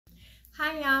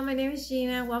Hi y'all, my name is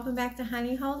Gina. Welcome back to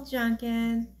Honey Hole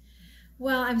Junkin'.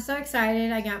 Well, I'm so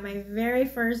excited. I got my very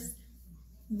first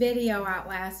video out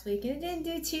last week and it didn't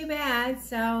do too bad,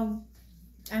 so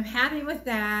I'm happy with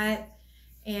that.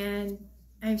 And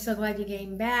I'm so glad you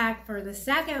came back for the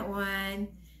second one.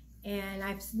 And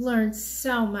I've learned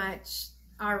so much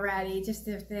already just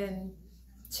within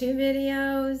 2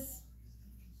 videos.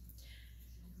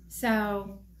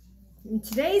 So in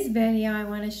today's video, I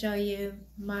want to show you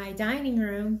my dining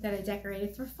room that I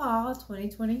decorated for fall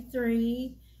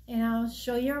 2023, and I'll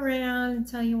show you around and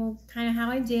tell you kind of how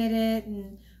I did it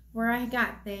and where I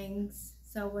got things.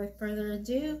 So with further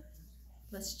ado,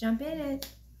 let's jump in it.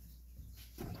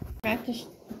 I have to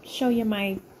show you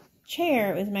my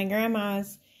chair. It was my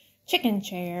grandma's chicken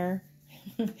chair.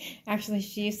 Actually,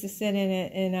 she used to sit in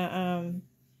it in a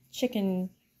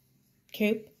chicken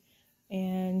coop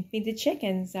and feed the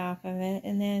chickens off of it.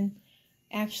 And then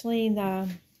actually let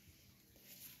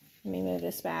me move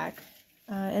this back,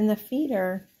 in the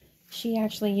feeder she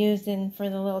actually used for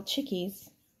the little chickies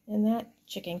in that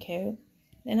chicken coop.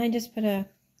 And I just put a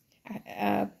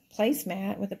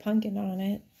placemat with a pumpkin on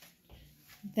it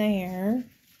there.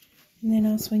 And then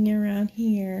I'll swing it around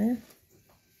here.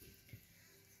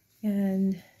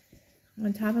 And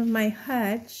on top of my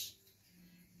hutch,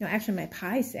 no, actually my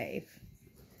pie safe.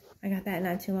 I got that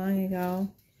not too long ago.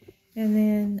 And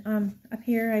then up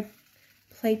here, a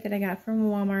plate that I got from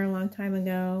Walmart a long time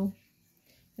ago.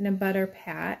 And a butter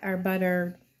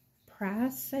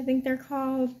press, I think they're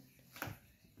called.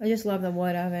 I just love the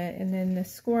wood of it. And then the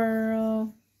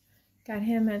squirrel, got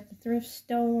him at the thrift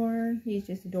store. He's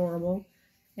just adorable.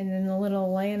 And then the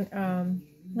little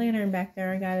lantern back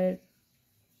there, I got it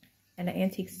at an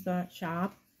antique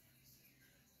shop.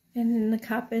 And then the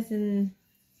cup is from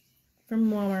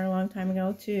Walmart a long time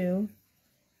ago too.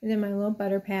 And then my little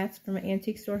butter pats from an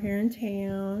antique store here in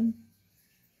town.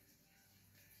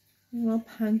 Little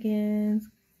pumpkins.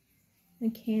 The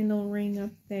candle ring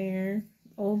up there.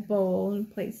 Old bowl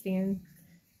and plate stand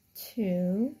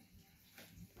too.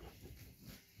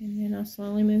 And then I'll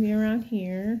slowly move you around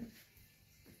here.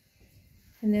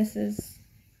 And this is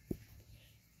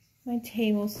my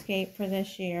tablescape for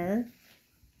this year.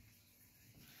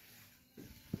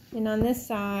 And on this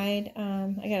side,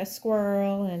 I got a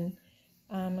squirrel and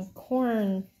a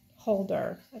corn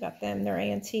holder. I got them. They're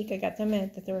antique. I got them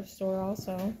at the thrift store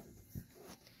also.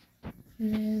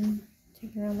 And then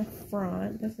take it around the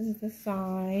front. This is the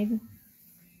side.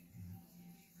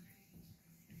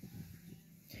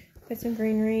 Put some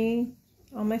greenery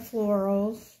on my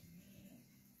florals.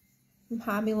 Some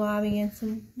Hobby Lobby and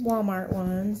some Walmart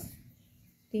ones.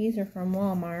 These are from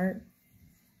Walmart.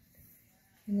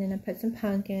 And then I put some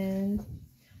pumpkins.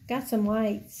 Got some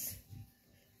lights.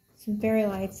 Some fairy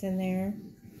lights in there.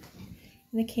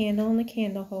 And the candle and the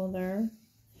candle holder.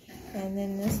 And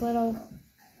then this little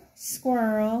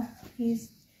squirrel.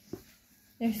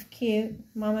 They're cute.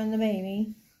 Mama and the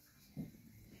baby.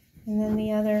 And then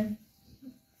the other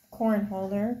corn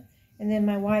holder. And then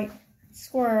my white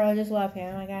squirrel. I just love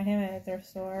him. I got him at their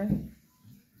store.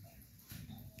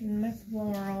 And my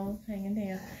florals hanging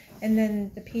down. And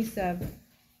then the piece of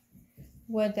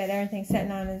wood that everything's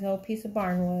sitting on is an old piece of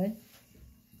barnwood.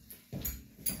 If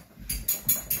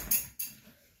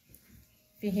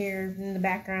you hear in the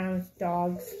background,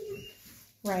 dogs.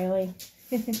 Riley.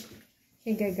 She's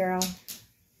a good girl.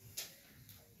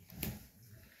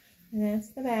 And that's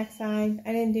the back side.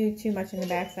 I didn't do too much in the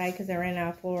back side because I ran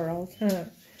out of florals.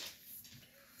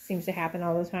 Seems to happen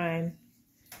all the time.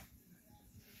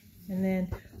 And then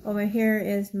over here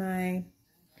is my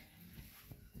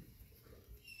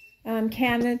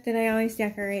cabinet that I always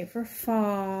decorate for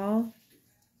fall.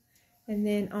 And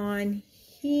then on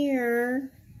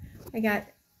here, I got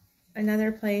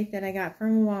another plate that I got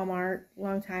from Walmart a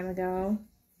long time ago.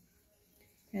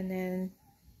 And then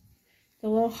the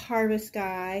little harvest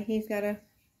guy, he's got a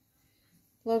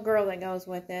little girl that goes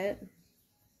with it.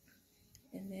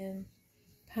 And then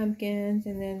pumpkins,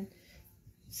 and then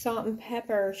salt and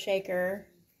pepper shaker.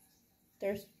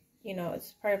 There's,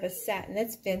 it's part of a set, and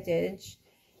it's vintage.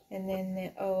 And then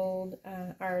the old,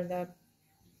 or the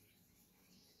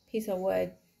piece of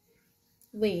wood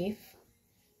leaf.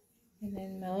 And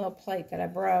then my little plate that I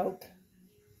broke.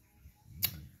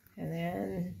 And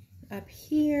then up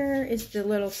here is the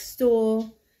little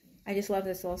stool. I just love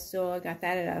this little stool. I got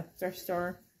that at a thrift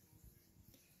store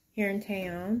here in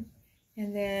town.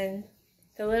 And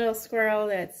the little squirrel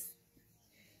that's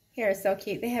here is so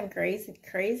cute. They have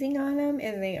grazing on them,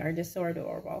 and they are just so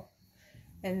adorable.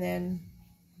 And then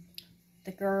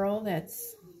the girl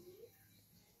that's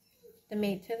the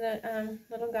mate to the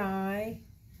little guy.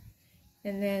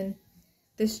 And then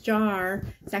this jar.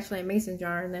 It's actually a mason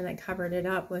jar, and then I covered it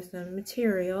up with some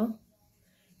material.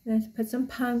 And I put some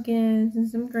pumpkins and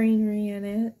some greenery in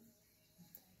it.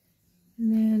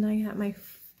 And then I got my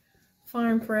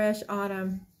Farm Fresh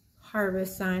Autumn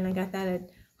Harvest sign. I got that at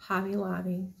Hobby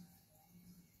Lobby.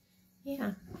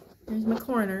 Yeah, there's my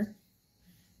corner.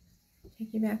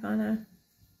 Take you back on a...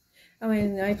 Oh,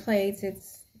 and my plates,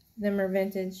 them are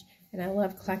vintage, and I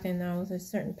love collecting those. There's a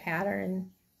certain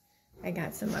pattern. I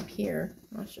got some up here.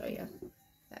 I'll show you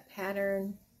that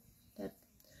pattern.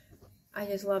 I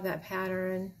just love that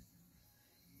pattern.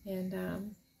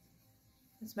 And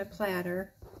it's my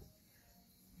platter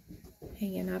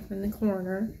hanging up in the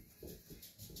corner.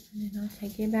 And then I'll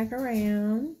take you back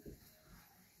around.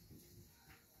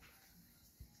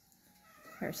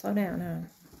 Better slow down, huh?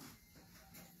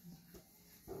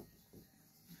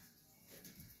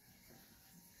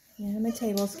 Yeah, my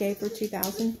tablescape for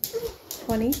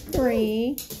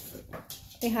 2023.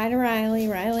 Say hi to Riley.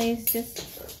 Riley's just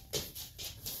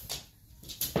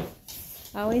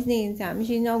always needing something.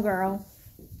 She's no girl.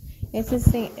 This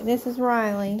is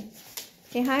Riley.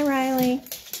 Say hi, Riley.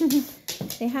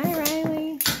 Say hi,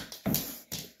 Riley.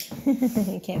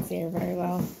 You can't see her very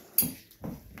well.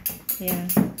 Yeah.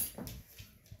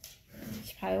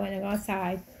 She probably want to go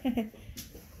outside.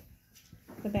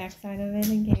 The back side of it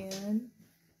again.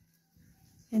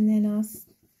 And then I'll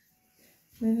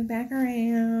move it back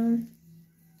around.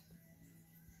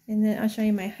 And then I'll show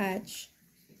you my hutch.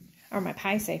 Or my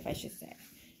pie safe, I should say.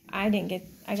 I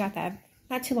got that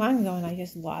not too long ago, and I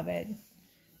just love it.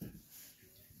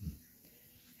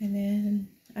 And then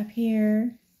up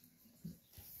here,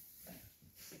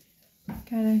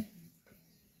 got a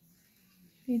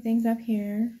few things up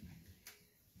here.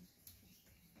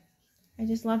 I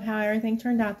just love how everything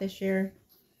turned out this year.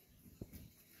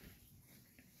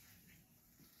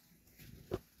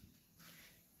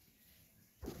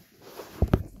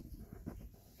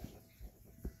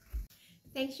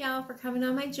 Thanks, y'all, for coming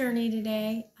on my journey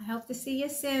today. I hope to see you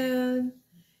soon.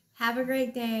 Have a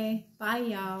great day. Bye,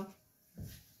 y'all.